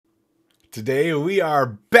Today we are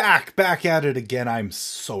back at it again. I'm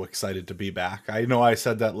so excited to be back. I know I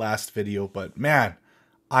said that last video, but man,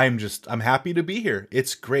 I'm happy to be here.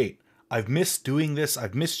 It's great. I've missed doing this.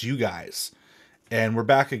 I've missed you guys. And we're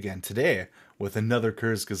back again today with another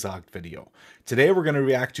Kurzgesagt video. Today we're going to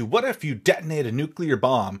react to what if you detonate a nuclear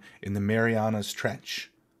bomb in the Marianas Trench.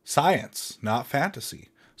 Science, not fantasy.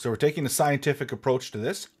 So we're taking a scientific approach to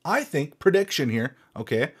this. I think prediction here,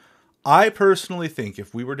 okay? I personally think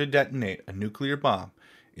if we were to detonate a nuclear bomb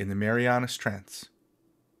in the Marianas Trench,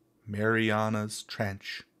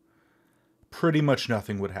 pretty much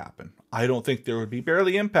nothing would happen. I don't think there would be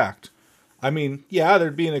barely impact. I mean, yeah,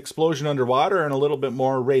 there'd be an explosion underwater and a little bit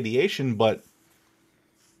more radiation, but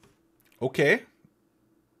okay.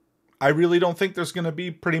 I really don't think there's going to be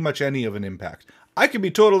pretty much any of an impact. I could be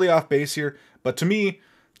totally off base here, but to me,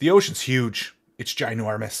 the ocean's huge. It's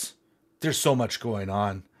ginormous. There's so much going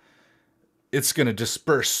on. It's going to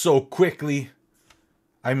disperse so quickly.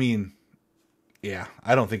 I mean, yeah,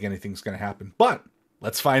 I don't think anything's going to happen. But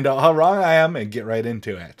let's find out how wrong I am and get right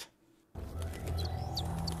into it.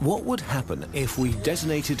 What would happen if we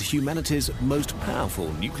detonated humanity's most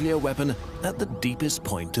powerful nuclear weapon at the deepest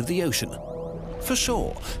point of the ocean? For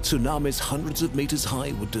sure, tsunamis hundreds of meters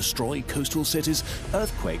high would destroy coastal cities,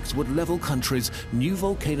 earthquakes would level countries, new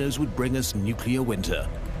volcanoes would bring us nuclear winter.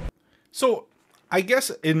 So, I guess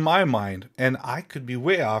in my mind, and I could be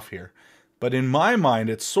way off here, but in my mind,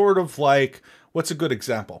 it's sort of like, what's a good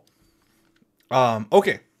example?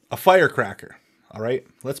 Okay, a firecracker, all right?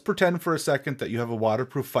 Let's pretend for a second that you have a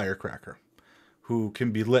waterproof firecracker who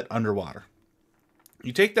can be lit underwater.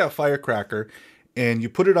 You take that firecracker and you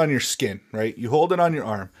put it on your skin, right? You hold it on your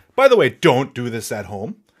arm. By the way, don't do this at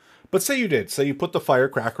home. But say you did. Say you put the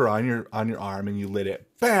firecracker on your arm and you lit it.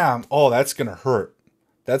 Bam! Oh, that's going to hurt.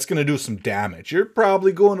 That's going to do some damage. You're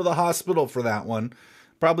probably going to the hospital for that one.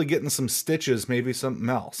 Probably getting some stitches, maybe something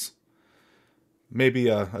else. Maybe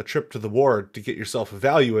a trip to the ward to get yourself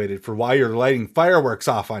evaluated for why you're lighting fireworks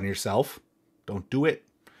off on yourself. Don't do it.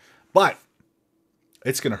 But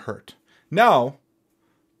it's going to hurt. Now,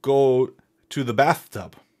 go to the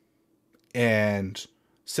bathtub and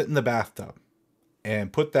sit in the bathtub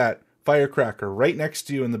and put that firecracker right next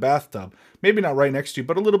to you in the bathtub. Maybe not right next to you,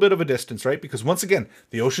 but a little bit of a distance, right? Because once again,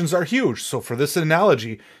 the oceans are huge. So for this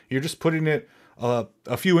analogy, you're just putting it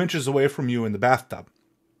a few inches away from you in the bathtub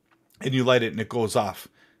and you light it and it goes off.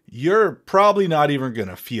 You're probably not even going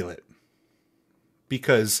to feel it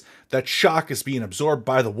because that shock is being absorbed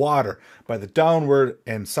by the water, by the downward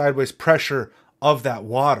and sideways pressure of that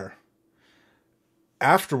water.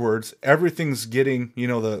 Afterwards, everything's getting, you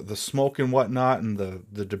know, the smoke and whatnot and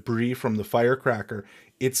the debris from the firecracker,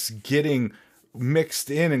 it's getting mixed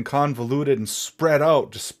in and convoluted and spread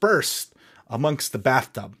out, dispersed amongst the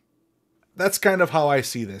bathtub. That's kind of how I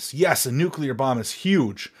see this. Yes, a nuclear bomb is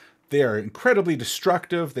huge. They are incredibly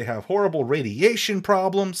destructive. They have horrible radiation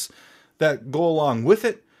problems that go along with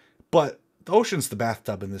it. But the ocean's the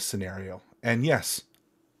bathtub in this scenario. And yes,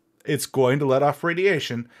 it's going to let off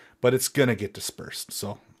radiation, but it's going to get dispersed.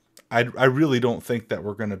 So I really don't think that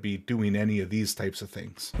we're going to be doing any of these types of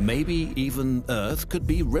things. Maybe even Earth could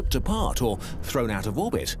be ripped apart or thrown out of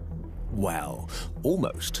orbit. Well,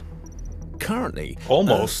 almost. Currently,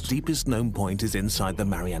 Earth's deepest known point is inside the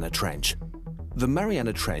Mariana Trench. The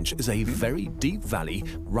Mariana Trench is a very deep valley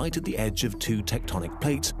right at the edge of two tectonic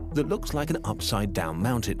plates that looks like an upside-down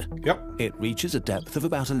mountain. Yep. It reaches a depth of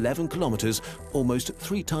about 11 kilometers, almost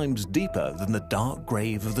 3 times deeper than the dark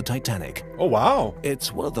grave of the Titanic. Oh, wow.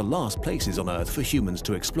 It's one of the last places on Earth for humans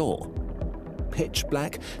to explore. Pitch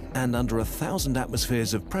black and under 1,000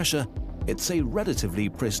 atmospheres of pressure, it's a relatively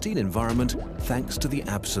pristine environment thanks to the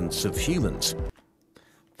absence of humans.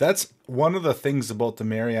 That's one of the things about the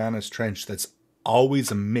Marianas Trench that's always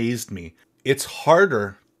amazed me. It's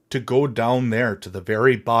harder to go down there to the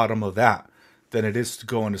very bottom of that than it is to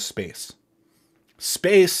go into space.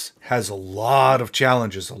 Space has a lot of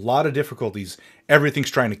challenges, a lot of difficulties. Everything's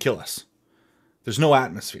trying to kill us. There's no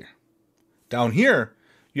atmosphere. Down here,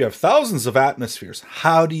 you have thousands of atmospheres.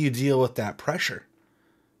 How do you deal with that pressure?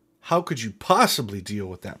 How could you possibly deal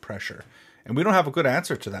with that pressure? And we don't have a good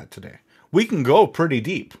answer to that today. We can go pretty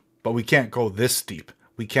deep, but we can't go this deep.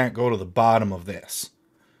 We can't go to the bottom of this.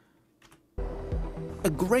 A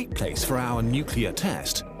great place for our nuclear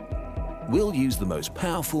test. We'll use the most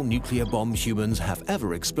powerful nuclear bomb humans have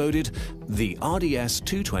ever exploded, the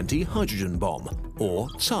RDS-220 hydrogen bomb, or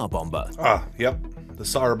Tsar bomber. Yep, the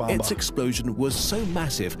Tsar bomber. Its explosion was so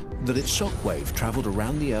massive that its shockwave traveled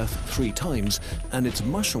around the Earth 3 times, and its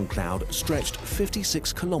mushroom cloud stretched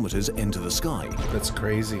 56 kilometers into the sky. That's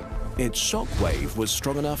crazy. Its shock wave was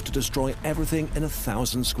strong enough to destroy everything in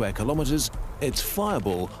 1,000 square kilometers, its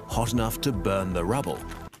fireball hot enough to burn the rubble.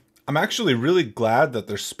 I'm actually really glad that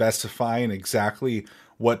they're specifying exactly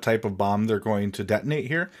what type of bomb they're going to detonate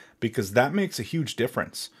here, because that makes a huge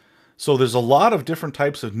difference. So there's a lot of different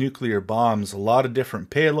types of nuclear bombs, a lot of different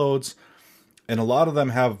payloads, and a lot of them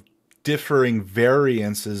have differing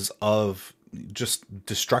variances of just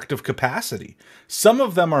destructive capacity. Some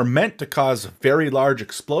of them are meant to cause a very large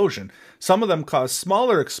explosion. Some of them cause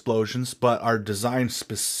smaller explosions, but are designed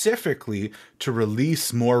specifically to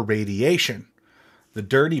release more radiation. The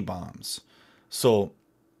dirty bombs. So,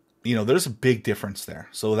 you know, there's a big difference there.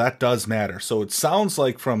 So that does matter. So it sounds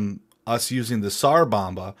like from us using the SAR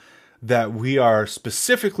bomba that we are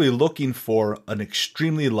specifically looking for an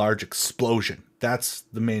extremely large explosion. That's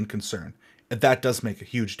the main concern. And that does make a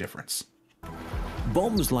huge difference.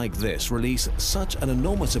 Bombs like this release such an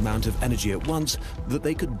enormous amount of energy at once that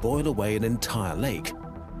they could boil away an entire lake.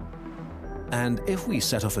 And if we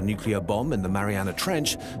set off a nuclear bomb in the Mariana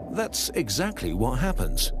Trench, that's exactly what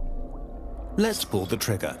happens. Let's pull the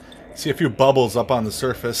trigger. See a few bubbles up on the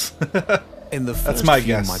surface. In the first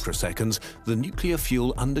few microseconds, the nuclear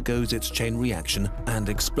fuel undergoes its chain reaction and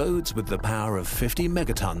explodes with the power of 50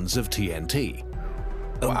 megatons of TNT.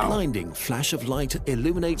 A blinding flash of light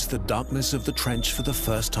illuminates the darkness of the trench for the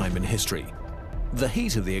first time in history. The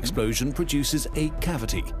heat of the explosion produces a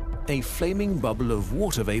cavity, a flaming bubble of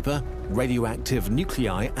water vapor, radioactive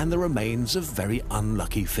nuclei, and the remains of very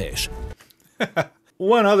unlucky fish.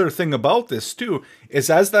 One other thing about this too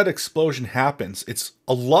is as that explosion happens, it's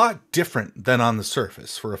a lot different than on the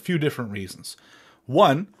surface for a few different reasons.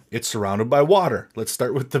 One, it's surrounded by water. Let's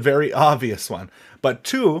start with the very obvious one. But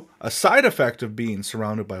two, a side effect of being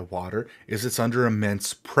surrounded by water is it's under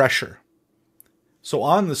immense pressure. So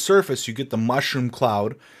on the surface, you get the mushroom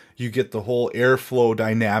cloud, you get the whole airflow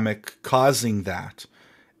dynamic causing that,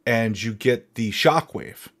 and you get the shock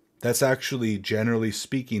wave. That's actually, generally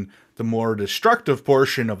speaking, the more destructive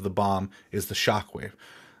portion of the bomb is the shock wave.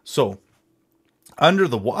 So under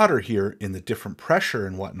the water here, in the different pressure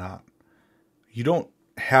and whatnot, you don't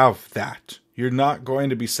have that. You're not going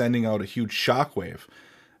to be sending out a huge shockwave.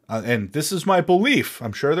 And this is my belief.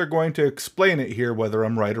 I'm sure they're going to explain it here whether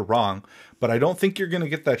I'm right or wrong. But I don't think you're going to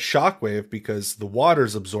get that shockwave because the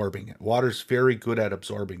water's absorbing it. Water's very good at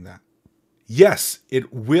absorbing that. Yes,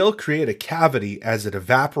 it will create a cavity as it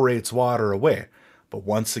evaporates water away. But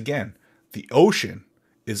once again, the ocean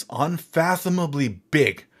is unfathomably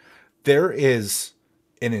big. There is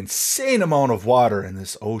an insane amount of water in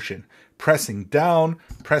this ocean. Pressing down,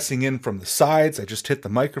 pressing in from the sides. I just hit the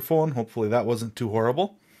microphone. Hopefully that wasn't too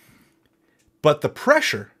horrible. But the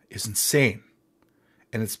pressure is insane.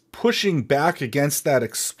 And it's pushing back against that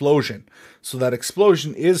explosion. So that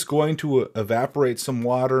explosion is going to evaporate some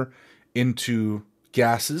water into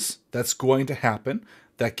gases. That's going to happen.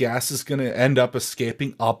 That gas is going to end up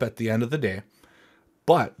escaping up at the end of the day.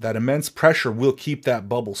 But that immense pressure will keep that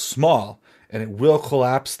bubble small. And it will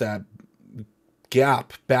collapse that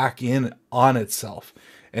gap back in on itself,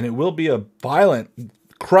 and it will be a violent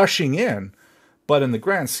crushing in, but in the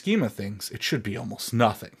grand scheme of things, it should be almost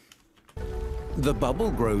nothing. The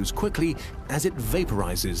bubble grows quickly as it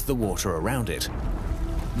vaporizes the water around it.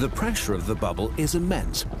 The pressure of the bubble is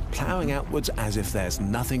immense, plowing outwards as if there's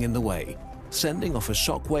nothing in the way, sending off a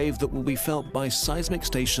shockwave that will be felt by seismic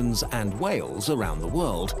stations and whales around the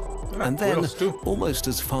world. And then, almost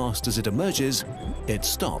as fast as it emerges, it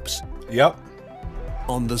stops. Yep.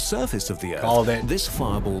 On the surface of the Earth, this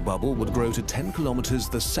fireball bubble would grow to 10 kilometers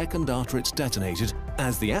the second after it's detonated,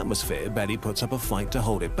 as the atmosphere barely puts up a fight to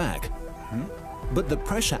hold it back. But the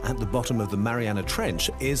pressure at the bottom of the Mariana Trench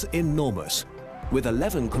is enormous. With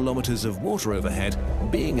 11 kilometers of water overhead,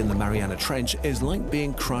 being in the Mariana Trench is like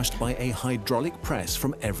being crushed by a hydraulic press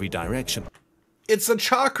from every direction. It's a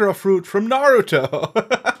chakra fruit from Naruto!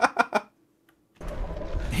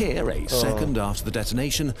 Here, a second after the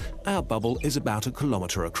detonation, our bubble is about a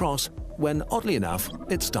kilometer across, when, oddly enough,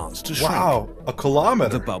 it starts to shrink. Wow, a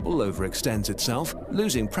kilometer! The bubble overextends itself,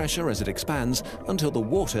 losing pressure as it expands, until the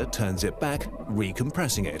water turns it back,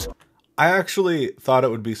 recompressing it. I actually thought it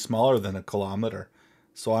would be smaller than a kilometer,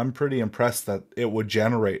 so I'm pretty impressed that it would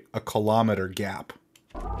generate a kilometer gap.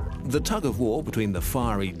 The tug of war between the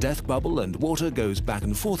fiery death bubble and water goes back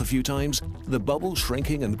and forth a few times, the bubble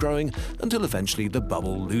shrinking and growing until eventually the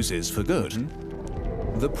bubble loses for good.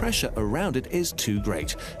 The pressure around it is too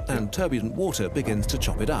great, and turbulent water begins to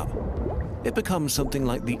chop it up. it becomes something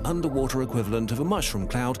like the underwater equivalent of a mushroom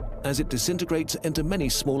cloud as it disintegrates into many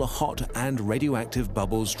smaller hot and radioactive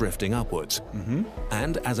bubbles drifting upwards.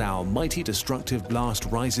 And as our mighty destructive blast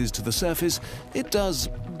rises to the surface, it does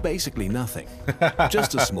basically nothing.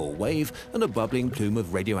 Just a small wave and a bubbling plume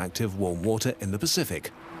of radioactive warm water in the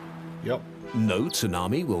Pacific. Yep. No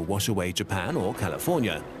tsunami will wash away Japan or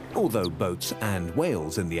California, although boats and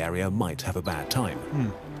whales in the area might have a bad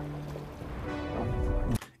time.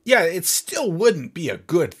 Yeah, it still wouldn't be a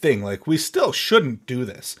good thing. Like, we still shouldn't do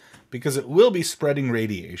this because it will be spreading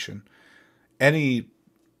radiation.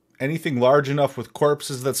 Anything large enough with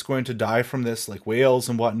corpses that's going to die from this, like whales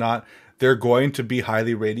and whatnot, they're going to be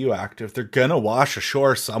highly radioactive. They're going to wash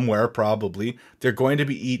ashore somewhere, probably. They're going to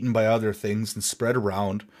be eaten by other things and spread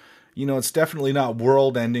around. You know, it's definitely not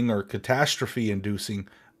world-ending or catastrophe-inducing,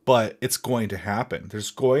 but it's going to happen.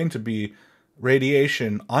 There's going to be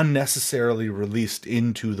radiation unnecessarily released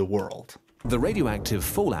into the world. The radioactive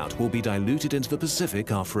fallout will be diluted into the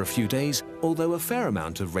Pacific after a few days, although a fair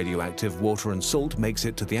amount of radioactive water and salt makes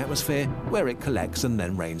it to the atmosphere, where it collects and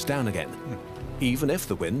then rains down again. Even if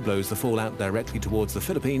the wind blows the fallout directly towards the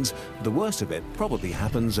Philippines, the worst of it probably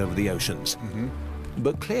happens over the oceans.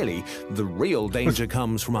 But clearly, the real danger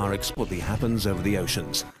comes from our happens over the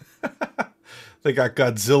oceans. They got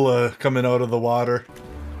Godzilla coming out of the water.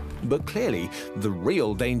 But clearly, the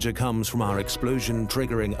real danger comes from our explosion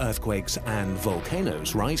triggering earthquakes and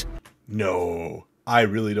volcanoes, right? No, I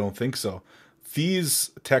really don't think so.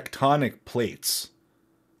 These tectonic plates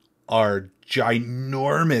are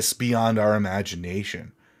ginormous beyond our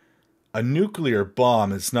imagination. A nuclear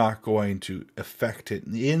bomb is not going to affect it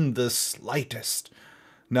in the slightest.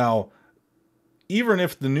 Now, even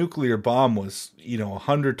if the nuclear bomb was,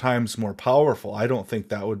 100 times more powerful, I don't think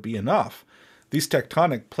that would be enough. These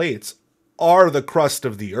tectonic plates are the crust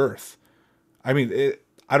of the Earth. I mean,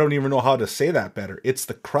 I don't even know how to say that better. It's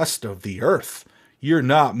the crust of the Earth. You're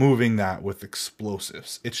not moving that with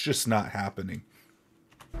explosives. It's just not happening.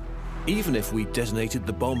 Even if we detonated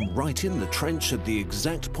the bomb right in the trench at the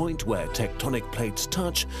exact point where tectonic plates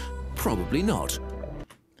touch, probably not.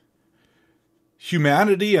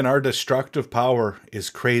 Humanity and our destructive power is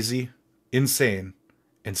crazy, insane,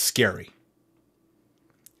 and scary.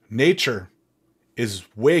 Nature is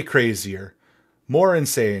way crazier, more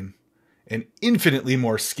insane, and infinitely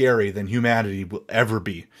more scary than humanity will ever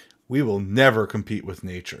be. We will never compete with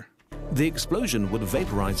nature. The explosion would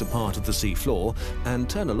vaporize a part of the sea floor and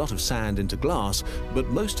turn a lot of sand into glass, but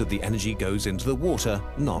most of the energy goes into the water,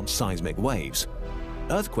 not seismic waves.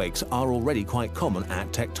 Earthquakes are already quite common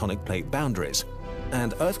at tectonic plate boundaries,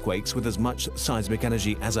 and earthquakes with as much seismic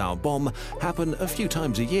energy as our bomb happen a few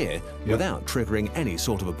times a year without triggering any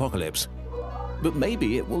sort of apocalypse. But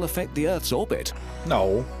maybe it will affect the Earth's orbit.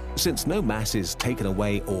 No. Since no mass is taken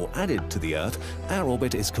away or added to the Earth, our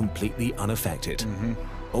orbit is completely unaffected.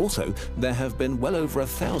 Also, there have been well over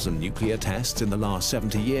 1,000 nuclear tests in the last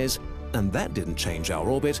 70 years, and that didn't change our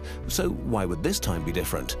orbit, so why would this time be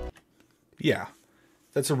different? Yeah,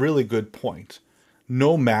 that's a really good point.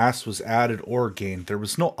 No mass was added or gained. There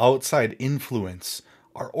was no outside influence.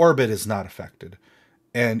 Our orbit is not affected.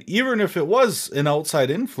 And even if it was an outside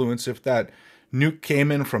influence, if that nuke came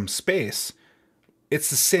in from space, it's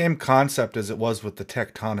the same concept as it was with the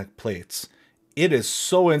tectonic plates. It is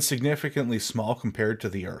so insignificantly small compared to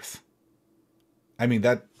the Earth. I mean,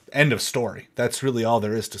 that end of story. That's really all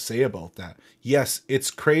there is to say about that. Yes, it's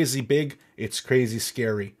crazy big. It's crazy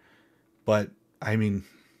scary. But, I mean,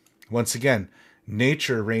 once again,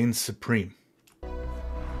 nature reigns supreme.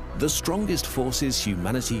 The strongest forces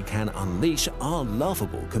humanity can unleash are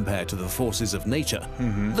laughable compared to the forces of nature.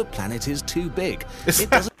 The planet is too big.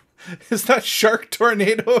 Is that shark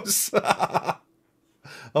tornadoes?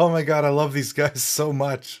 Oh my god, I love these guys so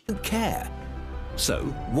much. Care. So,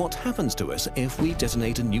 what happens to us if we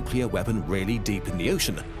detonate a nuclear weapon really deep in the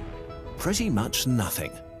ocean? Pretty much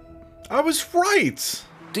nothing. I was right!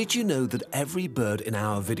 Did you know that every bird in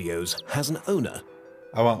our videos has an owner?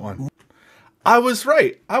 I want one. I was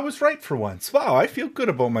right. I was right for once. Wow, I feel good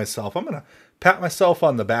about myself. I'm going to pat myself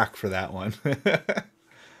on the back for that one.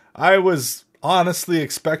 I was honestly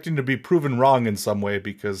expecting to be proven wrong in some way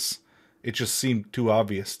because it just seemed too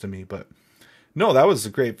obvious to me. But no, that was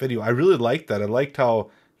a great video. I really liked that. I liked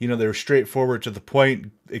how, they were straightforward to the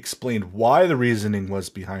point, explained why the reasoning was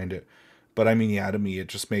behind it. But I mean, yeah, to me, it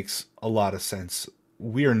just makes a lot of sense.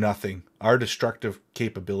 We are nothing. Our destructive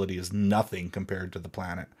capability is nothing compared to the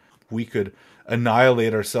planet. We could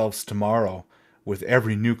annihilate ourselves tomorrow with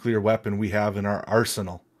every nuclear weapon we have in our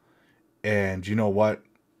arsenal. And you know what?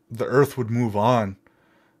 The Earth would move on.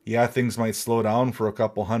 Yeah, things might slow down for a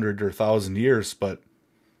couple hundred or 1,000 years, but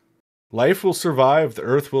life will survive, the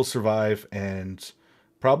Earth will survive, and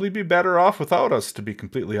probably be better off without us, to be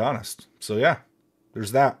completely honest. So yeah,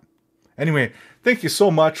 there's that. Anyway, thank you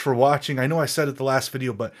so much for watching. I know I said it the last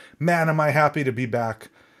video, but man, am I happy to be back.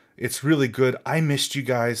 It's really good. I missed you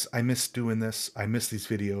guys. I missed doing this. I miss these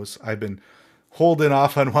videos. I've been holding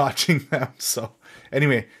off on watching them. So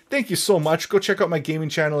anyway, thank you so much. Go check out my gaming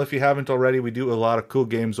channel if you haven't already. We do a lot of cool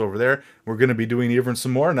games over there. We're going to be doing even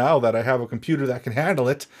some more now that I have a computer that can handle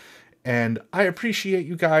it. And I appreciate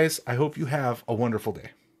you guys. I hope you have a wonderful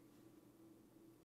day.